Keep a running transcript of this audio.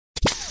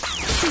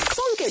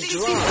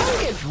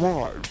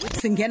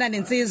Singena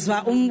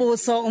nensizwa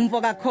umbuso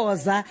umfoka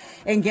Khoza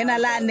engena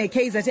la ne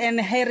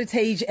KZN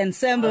Heritage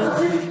Ensemble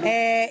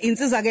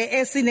insizwa ke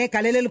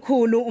esinegalelo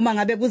elikhulu uma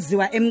ngabe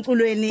kuziwa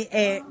emculweni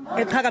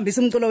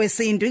eqhakambisa umculo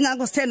wesintu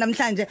ingakho sithe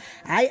namhlanje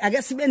hayi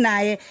ake sibe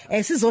naye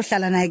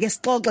sizohlala naye ke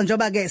sixoxe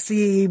njoba ke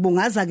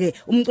sibungaza ke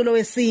umculo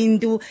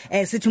wesintu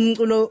sithi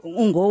umculo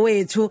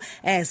ungowethu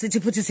sithi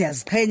futhi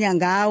siyaziqhenya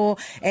ngawo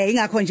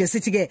ingakho nje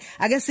sithi ke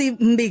ake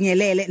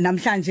simbingelele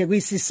namhlanje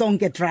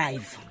kuyisisonke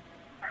drive.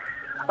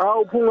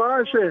 Awu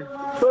phungashe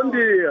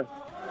sondiya.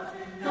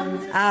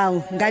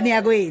 Awu ngani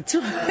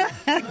yakwethu.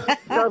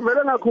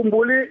 Ngavela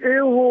ngakhumbula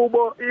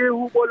ihubo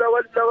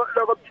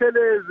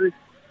labakuthelezi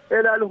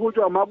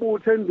elalihutshwa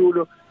amabutho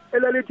endulo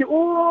elalithi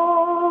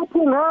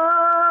uphungashe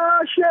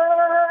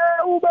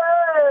ube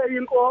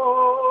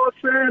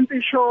inkosi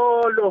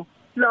empisholo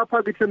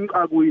lapha kithi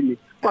emqakwini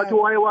bathi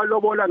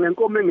wayewalobola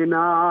ngenkomo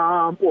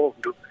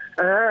engenampondo.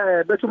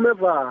 Bethu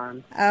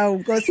mevana. Awu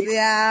Nkosi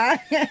ya.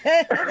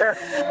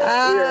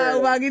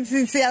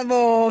 Bakithi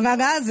siyabonga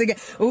ngazi ke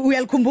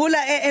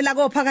uyalikhumbula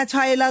elako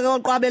phakathwaye lako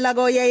qwabe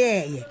lako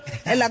yeyeye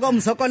elako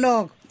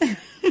mzokoloko.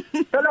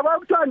 Phela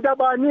bakuthanda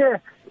bani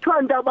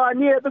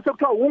bese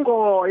kuthiwa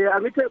ungoye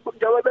angithi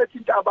njengoba bethi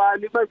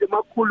intabani manje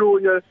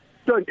makukhulunywe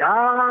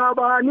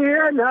ndabani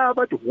yena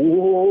bathi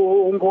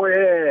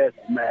ungoye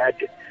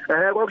made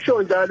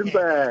kwakusho njalo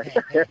impela.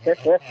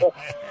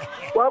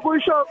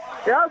 Wakusho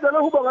yazi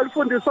lokuba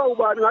ngalifundiswa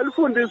ubani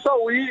ngalifundiswa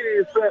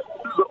uyise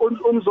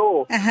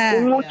umzo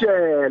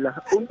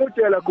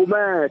umudela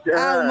kumede.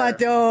 Awu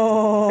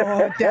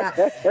madoda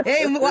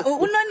hey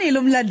unonile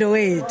umlando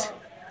wethu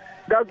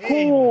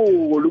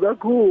kakhulu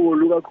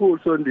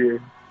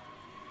Sondeni.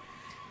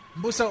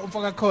 Mbuso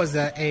umfoka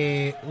Khoza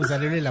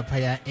uzalelwe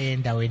lapha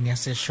endaweni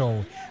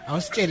yaseshowe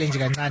awusitshele nje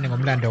kancane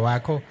ngomlando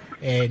wakho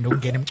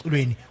nokungena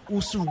emculweni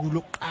usuku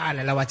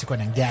lokuqala la wathi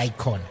khona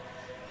ngiyayikhona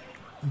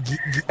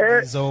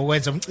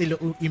ngizokwenza umcilo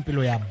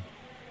impilo yami.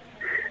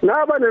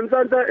 Ngaba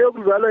nenhlanhla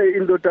yokuzala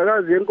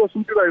indodakazi yenkosi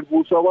uMpilo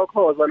Mbuso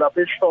kwaKhoza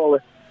lapha eShowe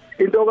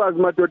intokazi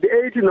madoda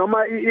ethi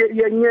noma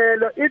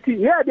yenyela ithi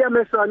yedi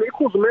yamesana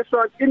ikhuza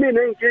umesana inini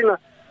inkinga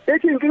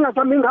ethi inkinga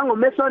sami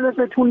ingangomesana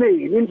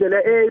esethuneni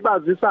indlela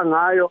eyibazisa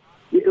ngayo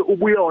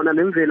ubuyona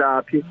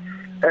nemvelaphi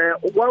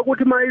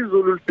kwakuthi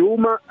mayizulu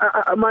liduma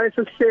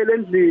mayesesihlele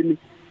endlini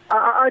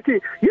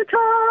athi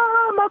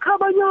yithama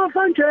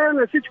khabanyafa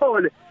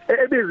njengesithole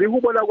ebiza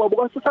ihubo la kwabo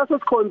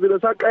kwasasikhonzile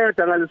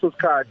saqeda ngaleso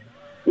sikhathi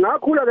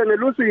ngakhula ke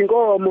ngelusi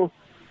inkomo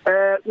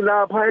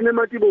lapha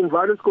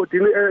enematibomvana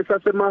esigodini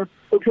sasema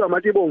okuthiwa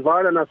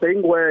amatibomvana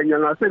naseyingwenya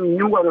ngase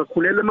nginyuka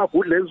ngakhulela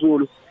emabhudla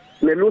ezulu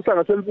nelusa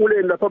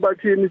ngasemfuleni lapha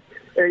bathini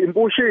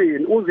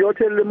impushini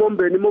uziyothelele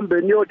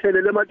emombeni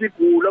yothelele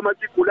amatigula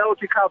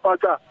othi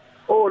khafaca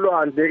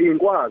olwandle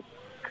inkwazi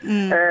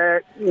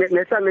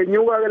ngehla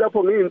ngenyuka ke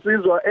lapho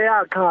ngiyinsizwa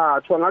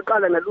eyaqhathwa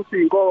ngaqala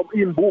ngelusi inkomo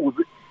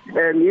imbuzi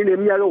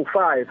ngineminyaka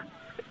u5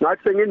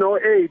 ngathi sengino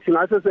 8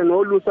 ngase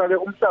senolusa ke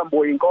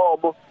umhlambo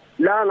inkomo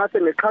la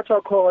ngase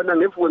ngeqhathwa khona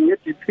ngevuke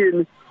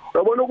ngediphini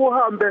yabona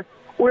ukuhambe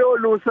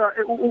uyolusa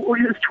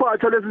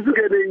isithwatha lesi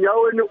singene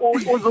enyaweni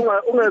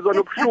ungezwa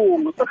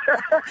nobuhlungu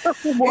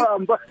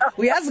ukuhamba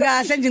uyazi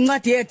kahle nje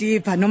incwadi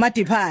yedipha noma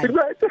diphayo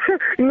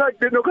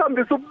incwadi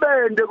nokuhambisa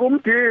ubende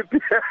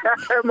kumdiphi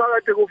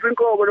emakade kufa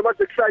inkomo noma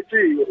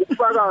sekuhlatshiwe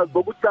ubufakazi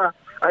bokuthi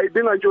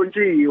ayidinga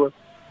ntshontshiwe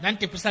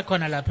nandiphi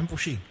sakhona lapha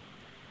empushini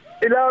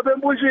ilapha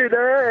empushini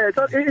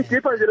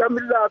idipha nje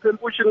lami lapha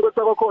empushini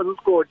kwesakhoza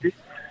isigodi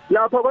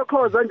lapha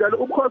kwaKhoza njalo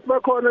ubukhosi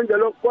bakhona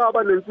njalo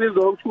kwaba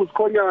nensizwa ukuthi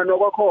usikhonyana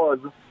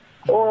kwaKhoza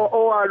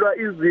owalwa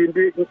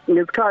izimpi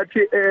ngesikhathi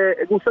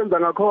kusenza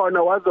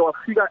ngakhona waze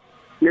wafika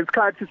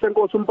ngesikhathi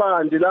senkosi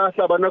uMpandi la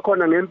hlabana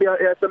khona ngempi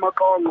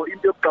yasemaqonqo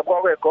into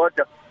yokugqabwa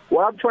kwegoda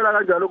wakuthola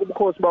kanjalo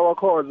kubukhosi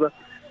bakwaKhoza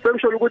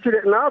sengisho ukuthi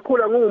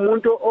ngakhula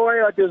ngumuntu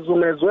owayade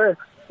zungezwe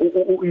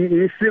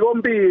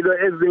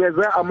isikompilo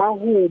ezingeze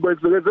amahubo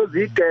ezingeze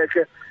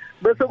zigeke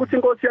bese kuthi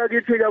inkosi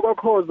yakithi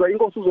kwaKhoza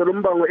inkosi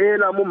uzolombango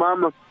elama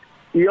umama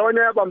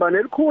iyona yabamba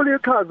nelikhulu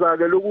ichaza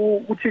ke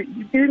lokuthi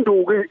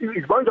induku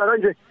izibanjwa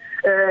kanje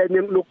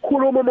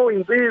nokukhuluma uma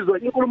uyinsizwa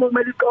inkulumo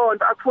kumele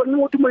iqonda akufoni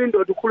ukuthi uma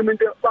indoda ukhuluma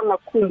into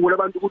bangakukhumbula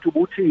abantu ukuthi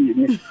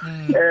ubuthini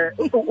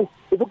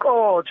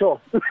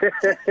ubuqotho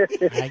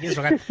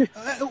ayizwa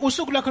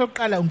usuku lakho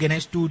lokuqala ungena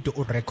e-studio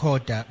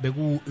urecorda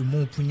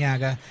bekumuphi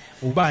unyaka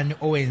ubani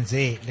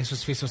owenze leso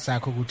sifiso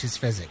sakho ukuthi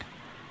sifezeke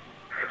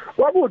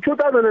kwabu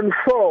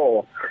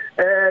 2004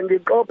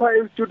 ngiqopha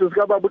e-studio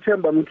sikaBaba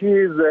uThemba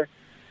Mkhize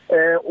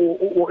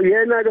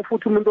yena ke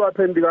futhi umuntu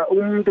waphendika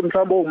umuntu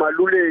mhlawumbe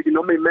umaluleki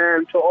noma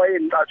imento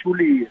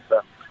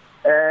oyengicathulisa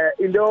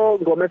into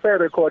ngoma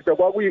eserecorda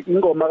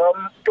kwakuyingoma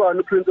kaMntwana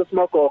uPrincess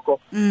Magogo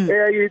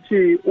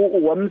eyayithi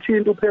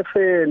wamthinta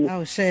uphefeni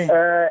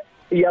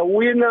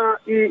yawina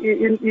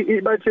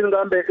bathini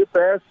ngambe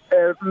i-best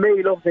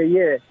male of the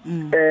year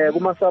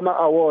kuma Summer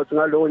Awards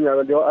ngalowo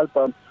nyaka leyo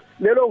album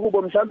lelo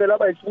hubo mhlambe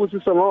laba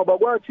isibusiso ngoba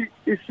kwathi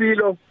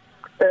isilo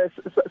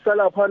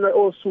salaphana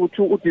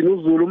osuthu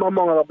uDinuzulu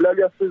uMamonga kabulala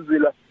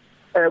uyasizila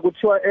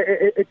kuthiwa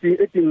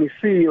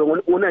edingisiwe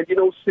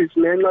ngo1906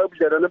 ngenxa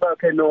yobudlelwane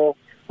bakhe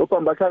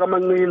noBhambatha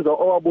kaMancinzo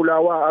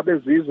owabulawa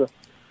abezizwe.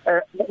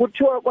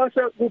 Kuthiwa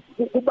kwase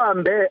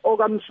kubambe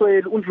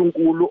okamsweli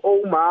uNdlunkulu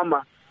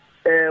owumama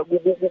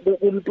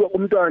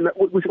umntwana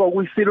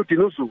kuyisilo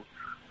uDinuzulu.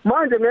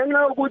 Manje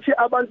ngenxa ukuthi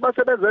abantu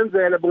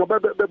basebezenzela ngoba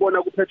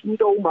bebona kuphethe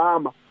umuntu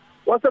owumama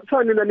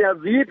wasekuthiwa nina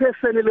niyazipha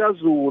efeni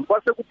likaZulu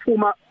kwase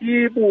kuphuma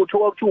ibutho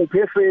kwakuthiwa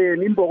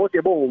uphefeni imbokode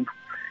ebomvu.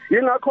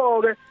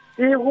 Yingakho ke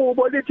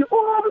ihubo lithi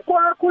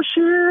umkwakho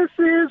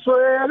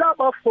ushisizwe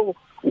labafo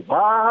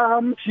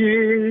wamthinda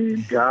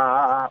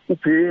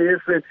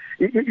uphefeni.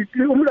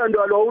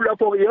 Umlando lo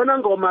ulapho iyona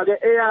ngoma ke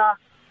eya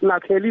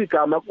ngakhela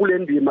igama kule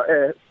ndima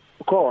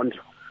khona.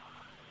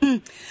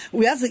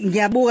 Uyazi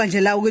ngiyabuka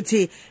nje la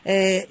ukuthi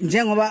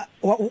njengoba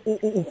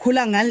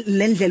ukhula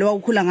ngalendlela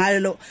wawukhula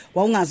ngayo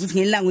wawungazi ukuthi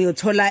ngelanga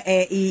uyothola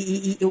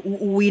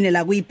uwine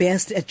la kwi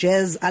best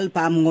jazz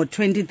album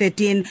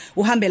ngo2013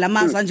 uhambela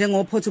amazwe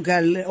njengo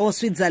Portugal o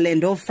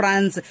Switzerland o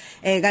France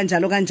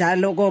kanjalo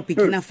ko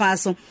Burkina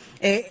Faso.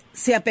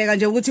 Siyabheka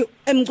nje ukuthi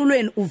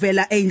emculweni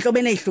uvela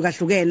einhlobene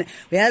ezihlukahlukene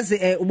uyazi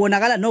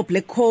ubonakala no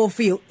Black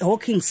Coffee,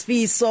 Hawkins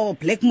Fiso,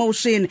 Black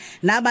Motion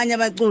nabanye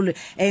abaculi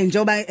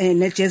njoba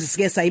ne jazz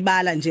sike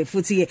sayibala nje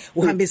futhi ke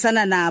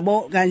uhambisana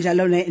nabo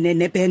kanjalo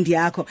ne band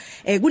yakho.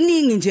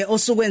 Kuningi nje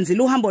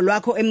osukwenzile uhambo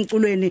lwakho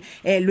emculweni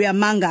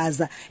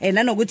luyamangaza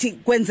nanokuthi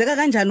kwenzeka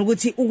kanjani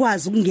ukuthi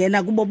ukwazi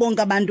ukungena kubo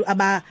bonke abantu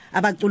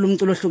abacula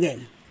umculo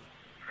ohlukene.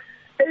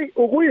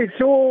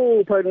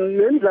 Ukuyihlupha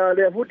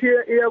nendlala futhi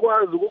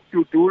iyakwazi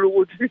ukududula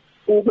ukuthi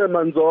ube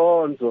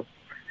manzonzo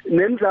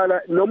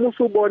nendlala noma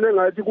usubone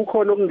ngathi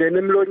kukhona okungena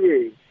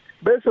emlonyeni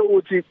bese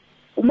uthi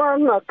uma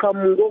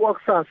ngaqhamuka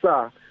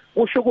kwakusasa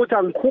kusho ukuthi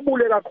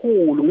angikhubule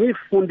kakhulu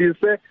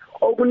ngifundise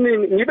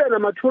okuningi ngibe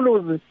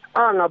namathuluzi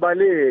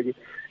angabaleki.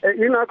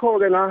 Ingakho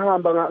ke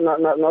ngahamba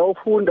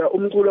ngawufunda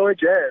umculo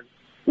wejazz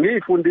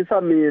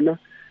ngiyifundisa mina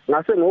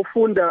ngase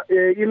ngofunda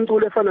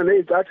imculo efana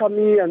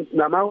nezicathamiya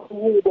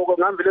namahubo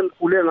ngamvele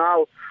ngikhule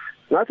ngawo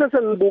ngase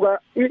sengibuka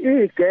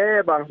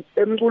igeba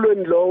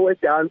emculweni lo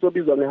wedance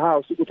obizwa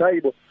ngehouse ukuthi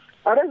hayibo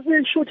ake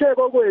sishuthe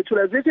kokwethu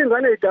lazithi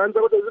ingane edansa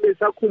kodwa zibe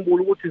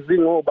isakhumbula ukuthi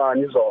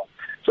zingobani zona.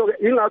 So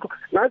ke ingakho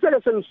ngase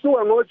ke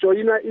sengisuka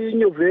ngojoyina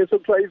inyuvesi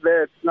okuthiwa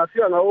iVet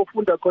ngafika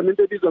ngawofunda khona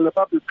into ebizwa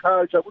ngepublic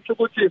culture kuthi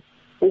ukuthi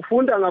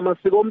ufunda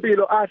ngamasiko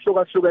ompilo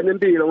ahlukahlukene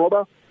empilo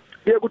ngoba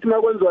kuye kuthi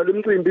makwenziwa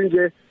lemicimbi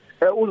nje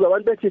uza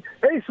abantu bethi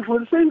hey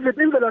sifundise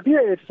imvelaphi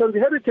yethu senze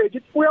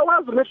heritage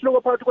uyawazi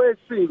umehluko phakathi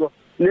kwesiko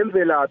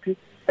nemvelaphi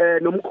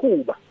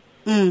nomkhuba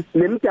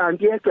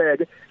nemidanti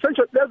yegceke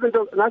senje lezi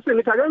zinto ngase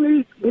ngithi ake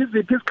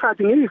ngiziphi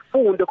isikhathi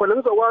ngiyifunde khona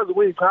ngizokwazi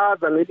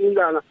ukuyichaza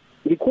ngelinganga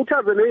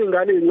ngikhuthaze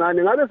nezingane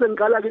ezincane ngabe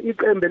sengiqala ke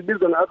iqembu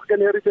elibizwa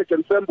ngeAfrican Heritage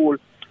Ensemble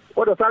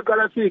kodwa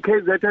saqala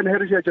siKZN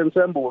Heritage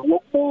Ensemble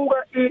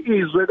ngokubuka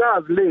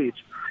izwekazi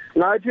lethu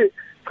ngathi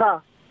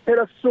cha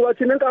phela sisuka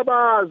thina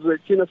enkabazwe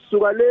thina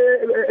sisuka le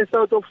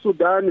eSouth of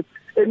Sudan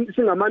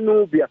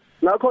singamanubia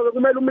ngakho ke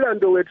kumele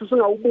umlando wethu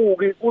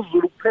singawubuki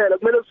kuZulu kuphela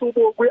kumele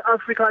sibuke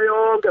kwiAfrika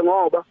yonke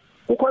ngoba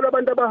kukhona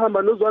abantu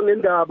abahamba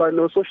nozwangendaba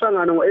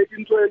nososhangana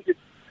ngo1820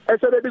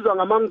 esebebizwa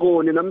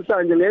ngamangoni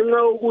namhlanje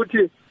ngenxa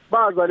ukuthi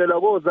bazalela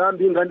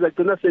koZambia ingane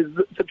zagcina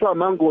sethiwa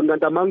amangoni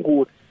kanti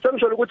amanguni.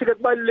 Sengisho ukuthi ke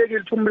kubalulekile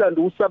ukuthi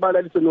umlando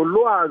usabalalise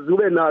nolwazi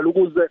ube nalo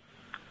ukuze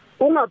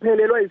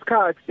ungaphelelwa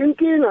isikhathi.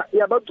 Inkinga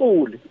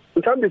yabaculi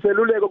mhlawumbe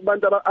seluleko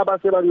kubantu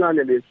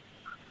abasebancane lesi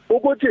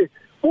ukuthi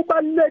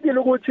kubalulekile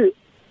ukuthi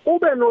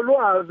ube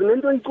nolwazi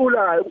ngento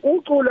oyiculayo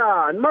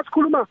uculani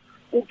masikhuluma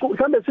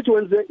mhlawumbe sithi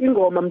wenze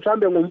ingoma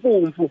mhlawumbe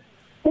ngomfumfu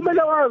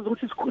kumele wazi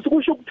ukuthi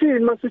sikusho ukuthini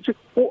masithi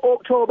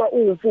uOctober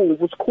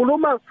umfumfu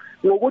sikhuluma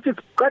ngokuthi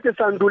siqade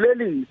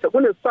sandulelisa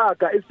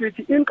kunesaga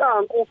esithi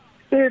inkanku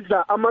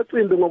idla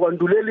amacimbi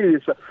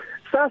ngokwandulelisa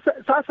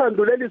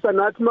sasandulelisa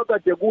nathi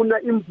makade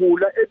kuna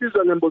imvula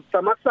ebizwa ngembozi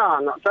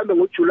samasanga mhlambe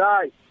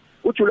ngoJuly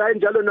uJuly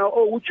njalo na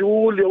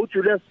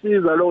uJulius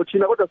Caesar lo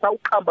thina kodwa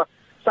sawuqhamba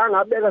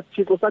sangabeka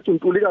sithixo sathi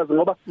untulikazi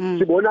ngoba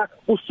sibona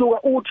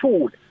usuka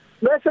uthule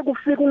bese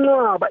kufika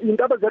unqwaba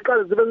indaba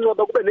zeqala zibe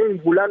ncwaba kube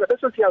nezimvulana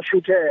bese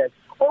siyashuthela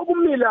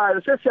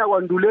okumilayo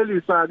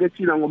sesiyakwandulela ke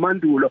thina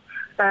ngomandulo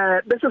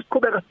bese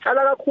siqhubeka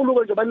sicala kakhulu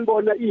ke nje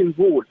banibona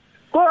imvula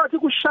kodwa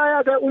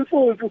kushaya ke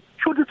umfumfu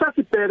futhi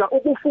sasibheka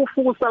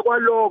ukufufusa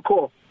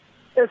kwalokho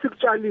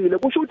esikutshalile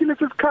kusho ukuthi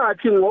lesi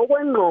sikhathi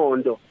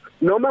ngokwengqondo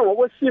noma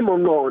ngokwesimo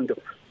ngqondo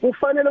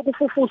kufanele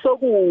kufufuswe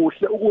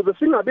kuhle ukuze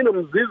singabi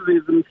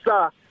nomzizizi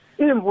mhla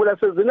imvula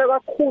sezine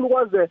kakhulu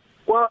kwaze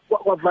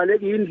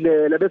kwavaleka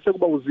indlela bese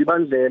kuba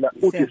uzibandlela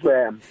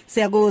uDisemba.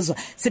 Siyakuzwa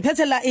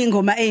siphethe la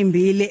ingoma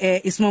ezimbili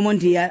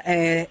isimomondiya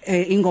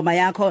ingoma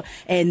yakho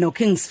no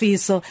King's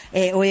Fiso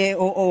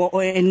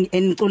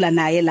enicula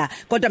naye la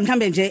kodwa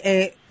mhlambe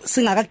nje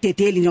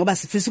singakakudedeli njengoba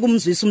sifisa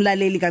ukumzwisa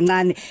umlaleli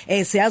kancane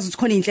siyazi ukuthi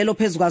khona inhlelo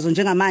phezukwazo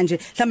njengamanje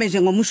mhlambe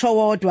nje ngomusho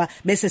wodwa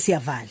bese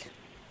siyavala.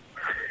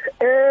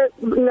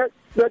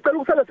 Ngicela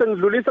ukusala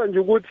sengidlulisa nje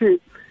ukuthi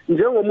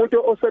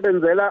njengomuntu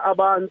osebenzela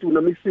abantu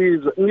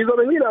nomisizwe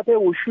ngizobe ngilapha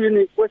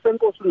ehushini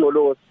kwesenkosi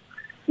uNgqolosi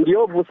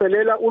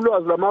ngiyovuselela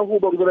ulwazi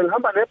lwamahubo ngizobe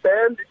ngihamba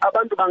neband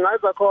abantu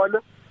bangaza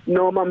khona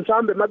noma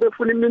mhlambe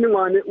mabefuna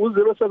imininingwane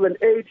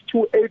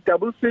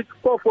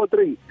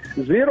u0782866443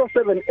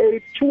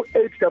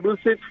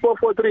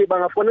 0782866443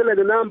 bangafonela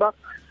le number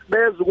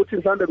beza ukuthi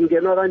mhlambe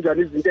kungenwa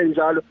kanjani izinto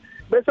enjalo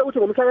bese kuthi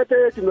ngomhla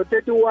ka-30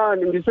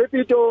 no-31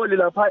 ngisepitoli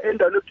lapha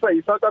endaweni ekuthiwa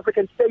yi-South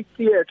African State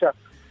Theatre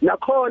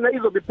nakhona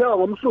izobe iphekwa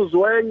ngomhluzi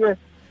wenye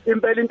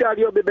impela into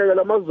yakhe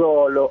yobibekela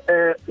amazolo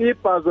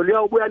ibhazo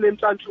liyawubuya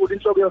nenhlanhlulo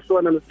inhloko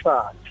yosona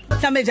nesixhathi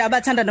mhlambe nje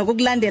abathanda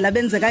nokukulandela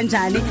benze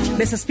kanjani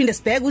bese siphinde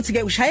sibheke ukuthi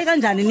ke ushaye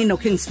kanjani nini no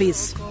King's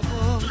Fees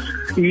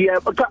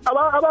yebo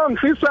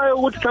abangifisayo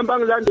ukuthi mhlawumbe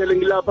angilandele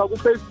ngilapha ku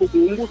Facebook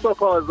Mbuso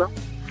Khoza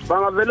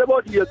bangavele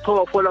bothi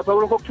ngiyachofo lapha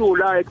kulokho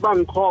kuthiwa like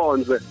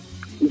bangikhonze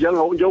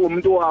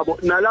njengomuntu wabo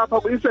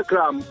nalapha ku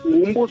Instagram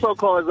Mbuso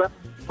Khoza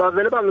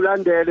bavele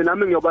bangilandele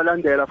nami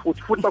ngiyobalandela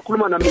futhi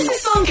bakhuluma nami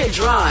Sonke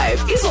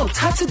Drive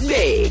izokuthatha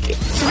kubeke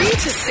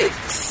 3 to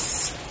 6